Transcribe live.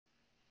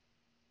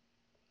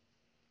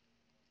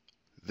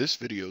This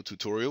video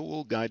tutorial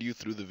will guide you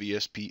through the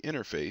VSP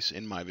interface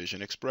in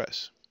MyVision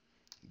Express.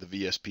 The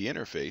VSP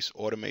interface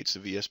automates the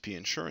VSP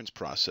insurance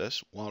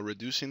process while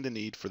reducing the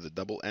need for the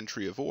double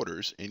entry of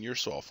orders in your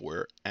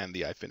software and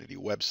the Eyefinity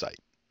website.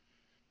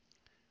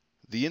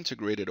 The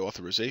integrated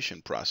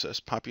authorization process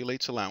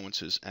populates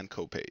allowances and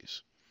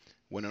copays.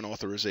 When an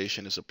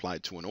authorization is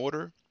applied to an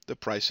order, the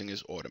pricing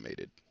is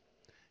automated.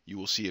 You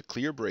will see a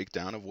clear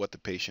breakdown of what the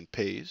patient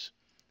pays,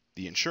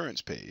 the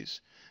insurance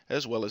pays,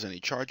 as well as any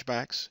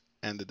chargebacks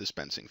and the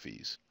dispensing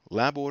fees.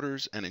 Lab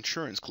orders and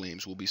insurance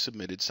claims will be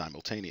submitted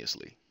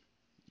simultaneously.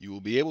 You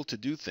will be able to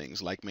do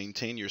things like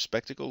maintain your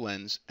spectacle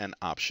lens and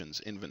options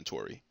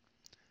inventory,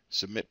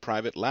 submit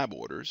private lab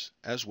orders,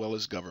 as well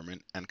as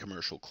government and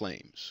commercial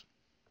claims.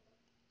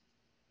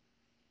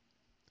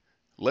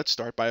 Let's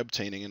start by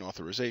obtaining an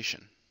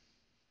authorization.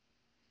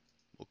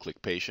 We'll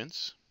click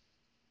Patients,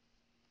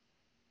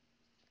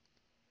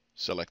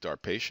 select our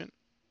patient.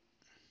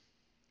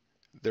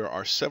 There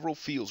are several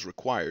fields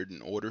required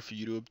in order for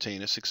you to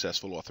obtain a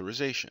successful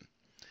authorization.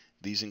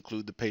 These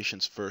include the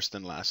patient's first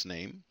and last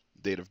name,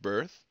 date of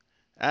birth,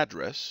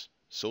 address,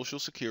 social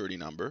security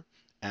number,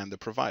 and the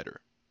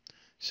provider.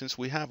 Since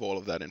we have all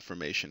of that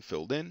information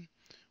filled in,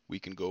 we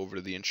can go over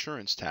to the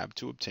Insurance tab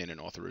to obtain an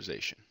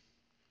authorization.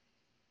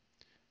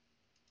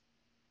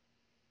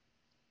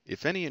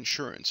 If any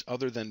insurance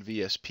other than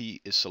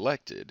VSP is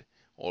selected,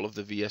 all of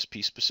the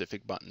VSP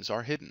specific buttons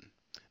are hidden.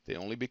 They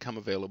only become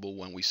available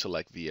when we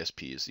select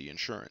VSP as the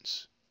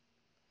insurance.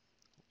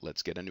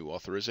 Let's get a new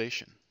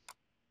authorization.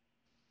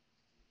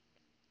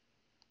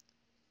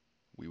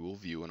 We will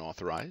view and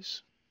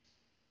authorize.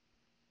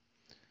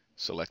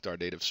 Select our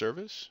date of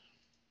service.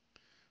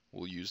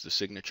 We'll use the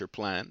signature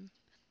plan.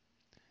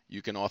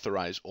 You can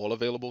authorize all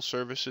available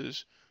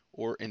services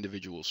or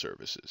individual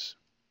services.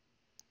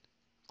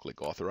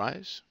 Click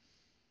Authorize.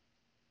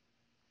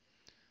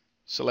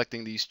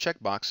 Selecting these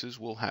checkboxes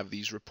will have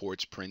these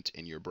reports print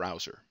in your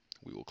browser.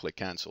 We will click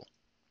Cancel.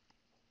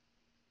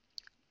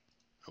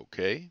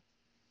 OK,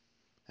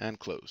 and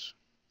close.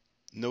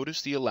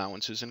 Notice the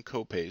allowances and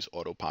copays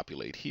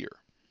auto-populate here.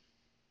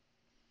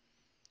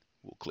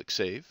 We'll click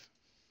Save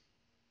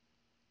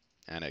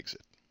and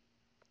exit.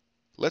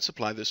 Let's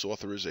apply this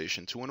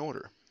authorization to an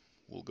order.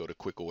 We'll go to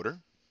Quick Order,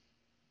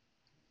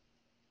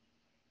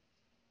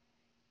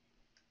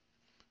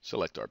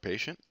 select our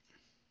patient,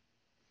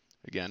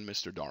 again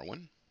Mr.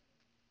 Darwin,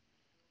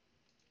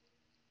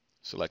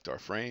 select our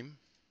frame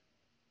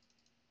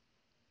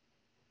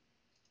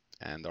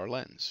and our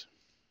lens.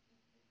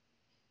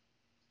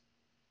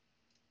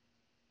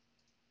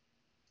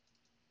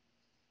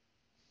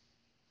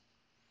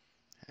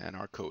 And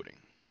our coding.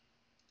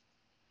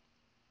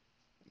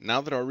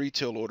 Now that our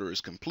retail order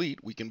is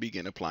complete, we can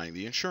begin applying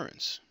the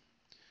insurance.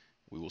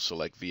 We will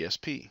select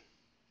VSP.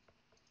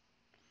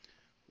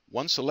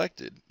 Once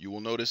selected, you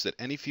will notice that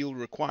any field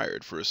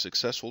required for a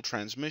successful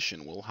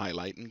transmission will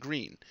highlight in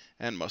green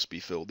and must be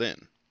filled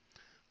in.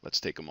 Let's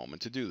take a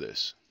moment to do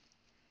this.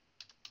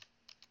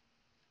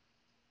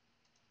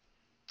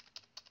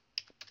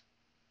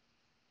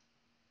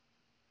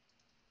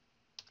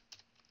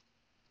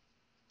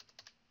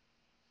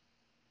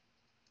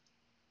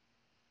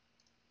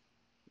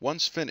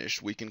 Once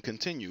finished, we can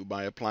continue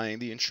by applying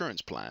the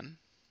insurance plan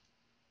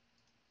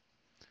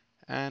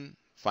and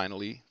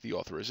finally the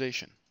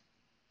authorization.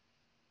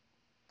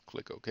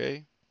 Click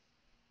OK.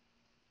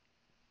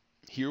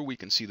 Here we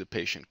can see the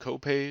patient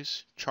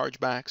copays,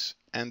 chargebacks,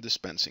 and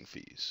dispensing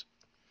fees.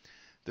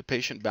 The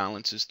patient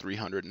balance is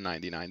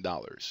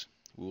 $399.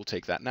 We will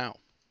take that now.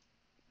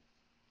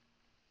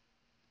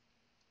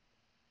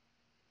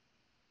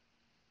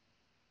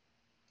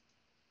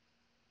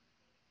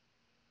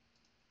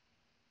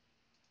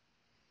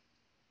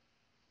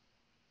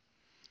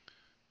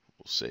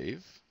 We'll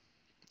save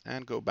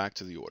and go back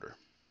to the order.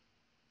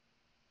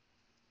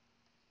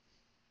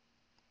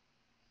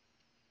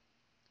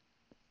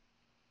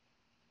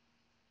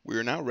 We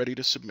are now ready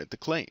to submit the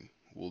claim.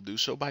 We'll do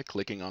so by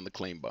clicking on the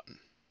Claim button.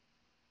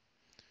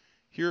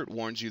 Here it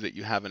warns you that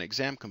you have an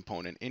exam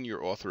component in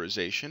your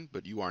authorization,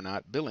 but you are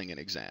not billing an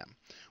exam.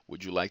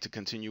 Would you like to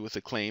continue with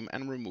the claim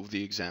and remove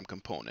the exam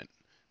component?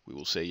 We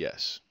will say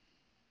yes.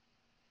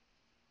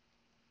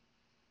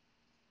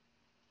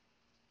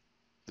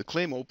 The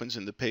claim opens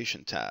in the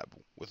Patient tab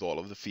with all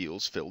of the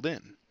fields filled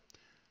in.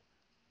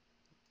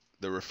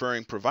 The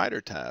Referring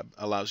Provider tab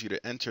allows you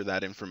to enter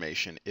that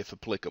information if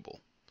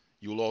applicable.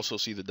 You will also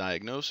see the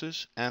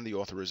diagnosis and the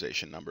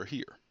authorization number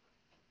here.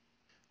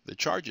 The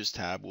Charges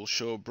tab will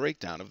show a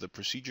breakdown of the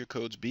procedure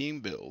codes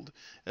being billed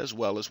as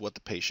well as what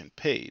the patient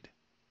paid.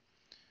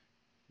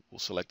 We'll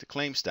select the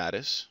claim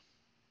status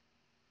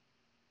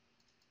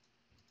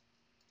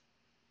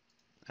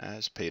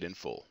as paid in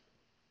full.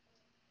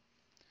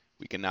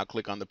 We can now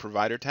click on the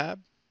Provider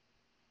tab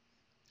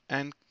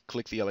and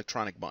click the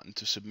electronic button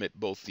to submit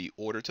both the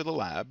order to the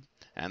lab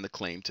and the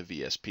claim to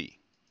VSP.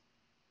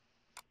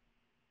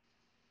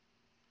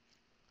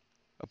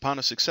 Upon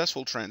a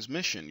successful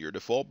transmission, your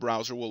default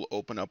browser will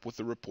open up with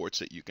the reports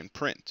that you can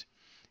print.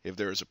 If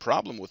there is a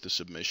problem with the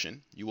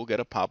submission, you will get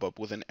a pop-up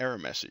with an error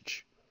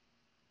message.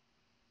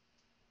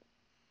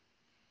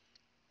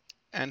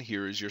 And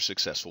here is your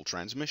successful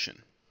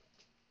transmission.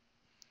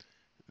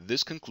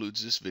 This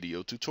concludes this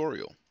video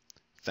tutorial.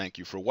 Thank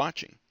you for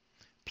watching.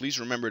 Please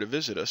remember to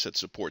visit us at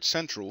Support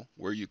Central,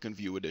 where you can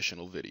view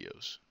additional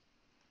videos.